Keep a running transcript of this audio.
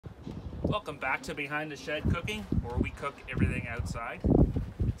Welcome back to Behind the Shed Cooking, where we cook everything outside.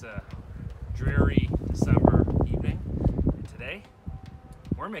 It's a dreary December evening, and today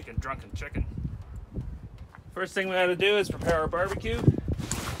we're making drunken chicken. First thing we gotta do is prepare our barbecue.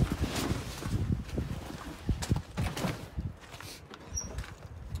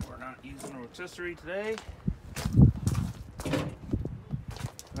 We're not using a rotisserie today. We're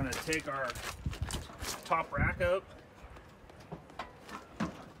gonna take our top rack out.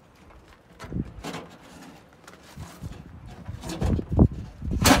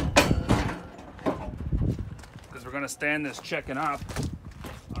 We're going to stand this chicken up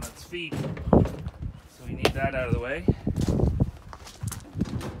on its feet, so we need that out of the way.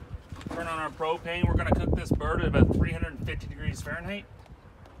 Turn on our propane. We're going to cook this bird at about 350 degrees Fahrenheit,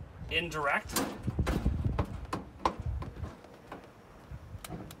 indirect.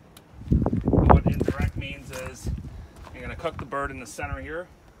 What indirect means is you're going to cook the bird in the center here.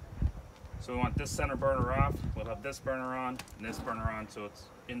 So we want this center burner off. We'll have this burner on and this burner on, so it's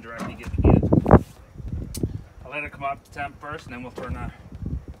indirectly getting heated. I'll let it come up to temp first, and then we'll turn the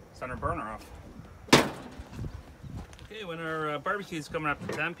center burner off. Okay, when our barbecue is coming up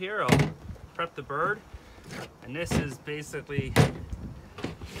to temp here, I'll prep the bird. And this is basically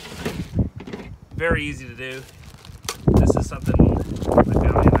very easy to do. This is something my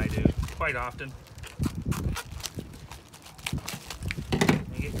family and I do quite often.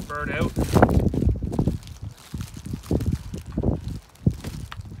 You get your bird out.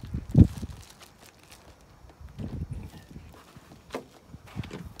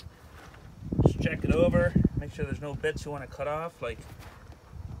 Check it over, make sure there's no bits you want to cut off, like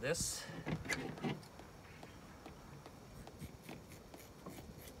this.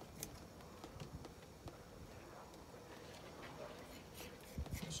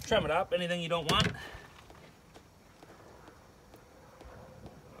 Just trim it up, anything you don't want.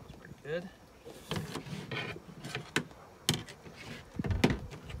 That's pretty good.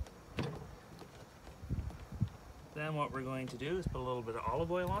 Then what we're going to do is put a little bit of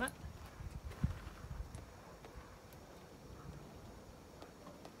olive oil on it.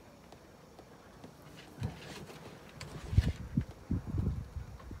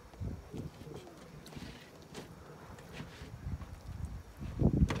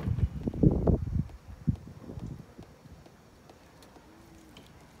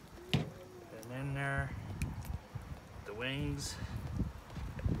 In there, the wings,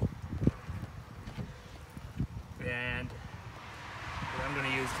 and what I'm going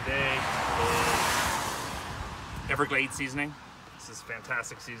to use today is Everglade seasoning. This is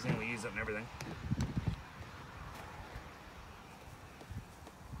fantastic seasoning. We use it in everything.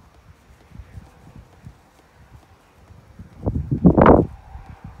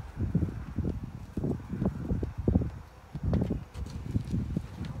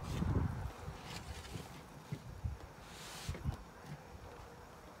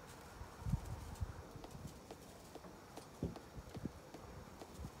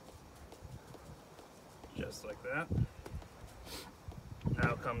 Just like that.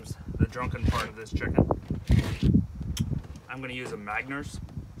 Now comes the drunken part of this chicken. I'm going to use a Magners,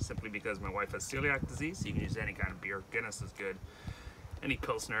 simply because my wife has celiac disease. So you can use any kind of beer. Guinness is good. Any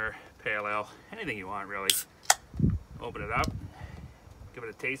Pilsner, Pale Ale, anything you want really. Open it up, give it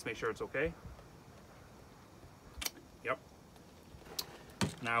a taste, make sure it's okay. Yep.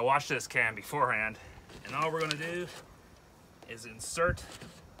 Now wash this can beforehand, and all we're going to do is insert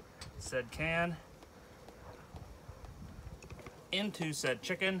said can into said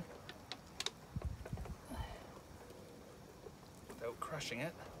chicken without crushing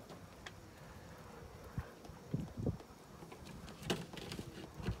it.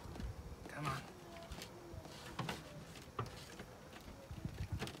 Come on.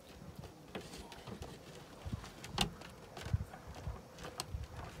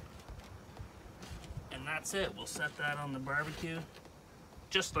 And that's it. We'll set that on the barbecue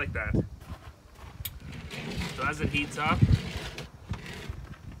just like that. So as it heats up,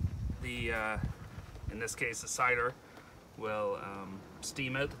 in this case the cider will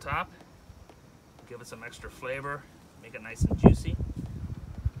steam out the top, give it some extra flavor, make it nice and juicy.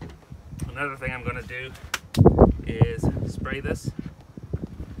 Another thing I'm going to do is spray this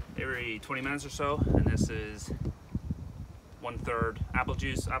every 20 minutes or so, and this is 1/3 apple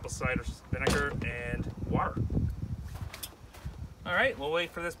juice, apple cider vinegar, and water. Alright, we'll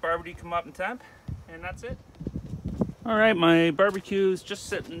wait for this barbecue to come up in temp, and that's it. Alright, my barbecue is just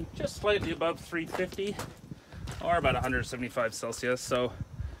sitting just slightly above 350, or about 175 Celsius. So what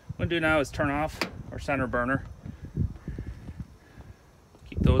I'm going to do now is turn off our center burner.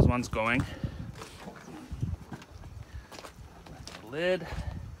 Keep those ones going. Lift the lid.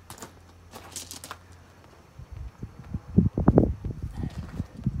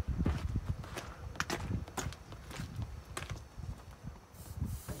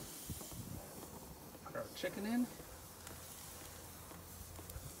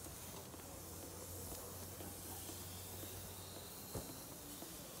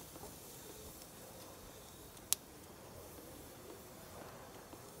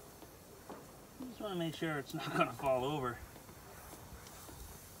 Just want to make sure it's not going to fall over.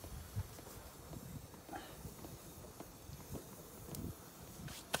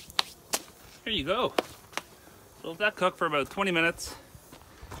 There you go. So let that cook for about 20 minutes.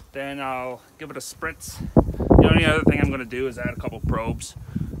 Then I'll give it a spritz. The only other thing I'm going to do is add a couple probes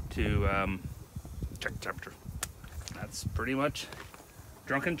to check the temperature. That's pretty much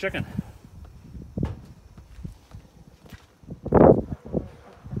drunken chicken.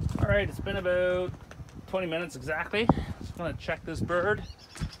 Alright, it's been about 20 minutes exactly. Just going to check this bird,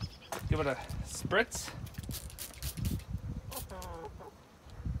 give it a spritz.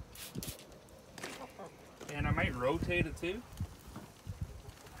 And I might rotate it too.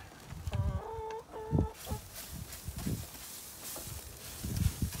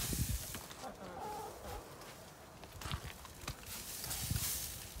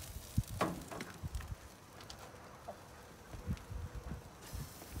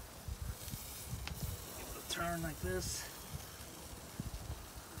 Turn like this.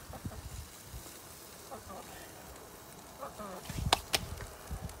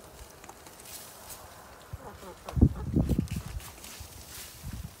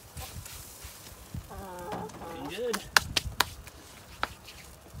 Looking good.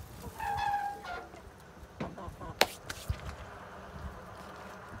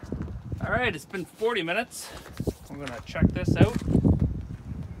 All right, it's been 40 minutes. I'm gonna check this out.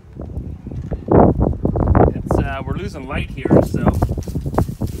 We're losing light here, so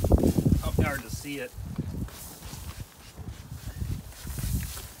hard to see it.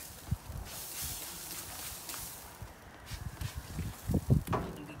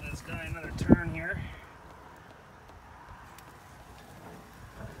 Give this guy another turn here.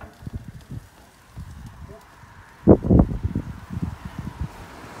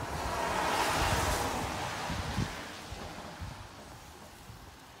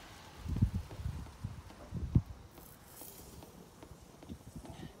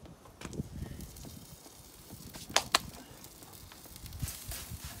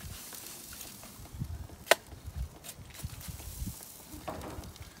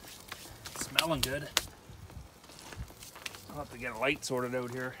 Smelling good. I'll have to get a light sorted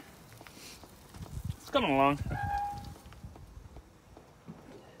out here. It's coming along.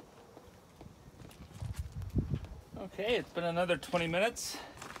 Okay, it's been another 20 minutes.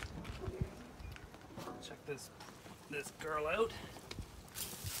 Check this girl out.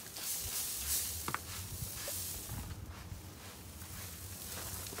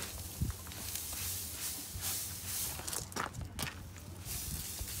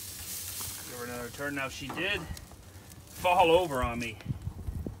 Another turn. Now she did fall over on me,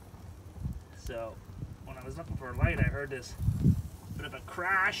 so when I was looking for a light I heard this bit of a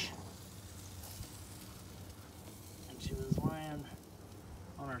crash and she was lying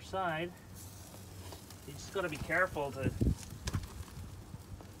on her side. You just got to be careful to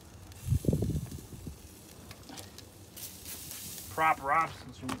prop her up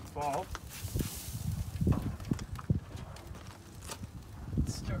so she won't fall.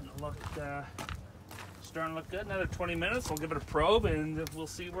 Starting to look good. Another 20 minutes. We'll give it a probe and we'll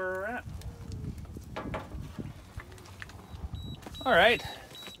see where we're at. All right.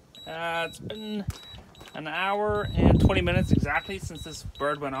 It's been an hour and 20 minutes exactly since this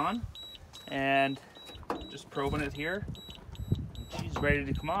bird went on, and just probing it here. She's ready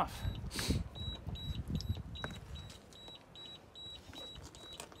to come off.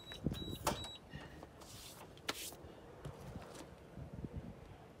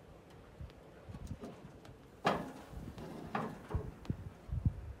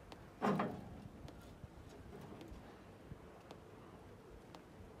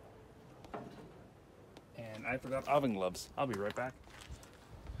 I forgot oven gloves. I'll be right back.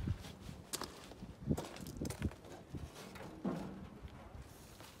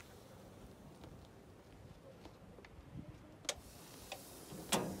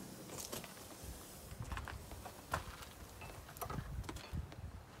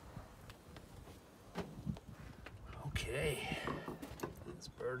 Okay, this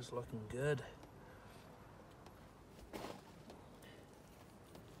bird is looking good.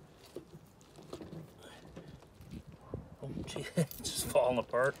 Gee, it's just falling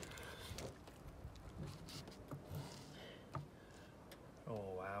apart. Oh,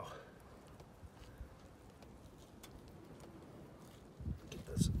 wow. Give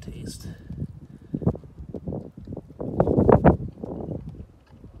this a taste.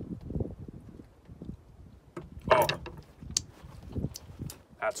 Oh,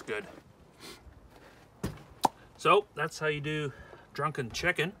 that's good. So, that's how you do drunken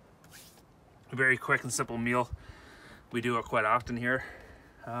chicken. A very quick and simple meal. We do it quite often here,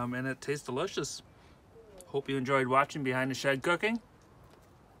 and it tastes delicious. Hope you enjoyed watching Behind the Shed Cooking.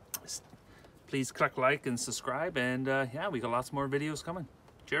 Please click like and subscribe, and yeah, we got lots more videos coming.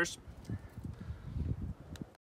 Cheers.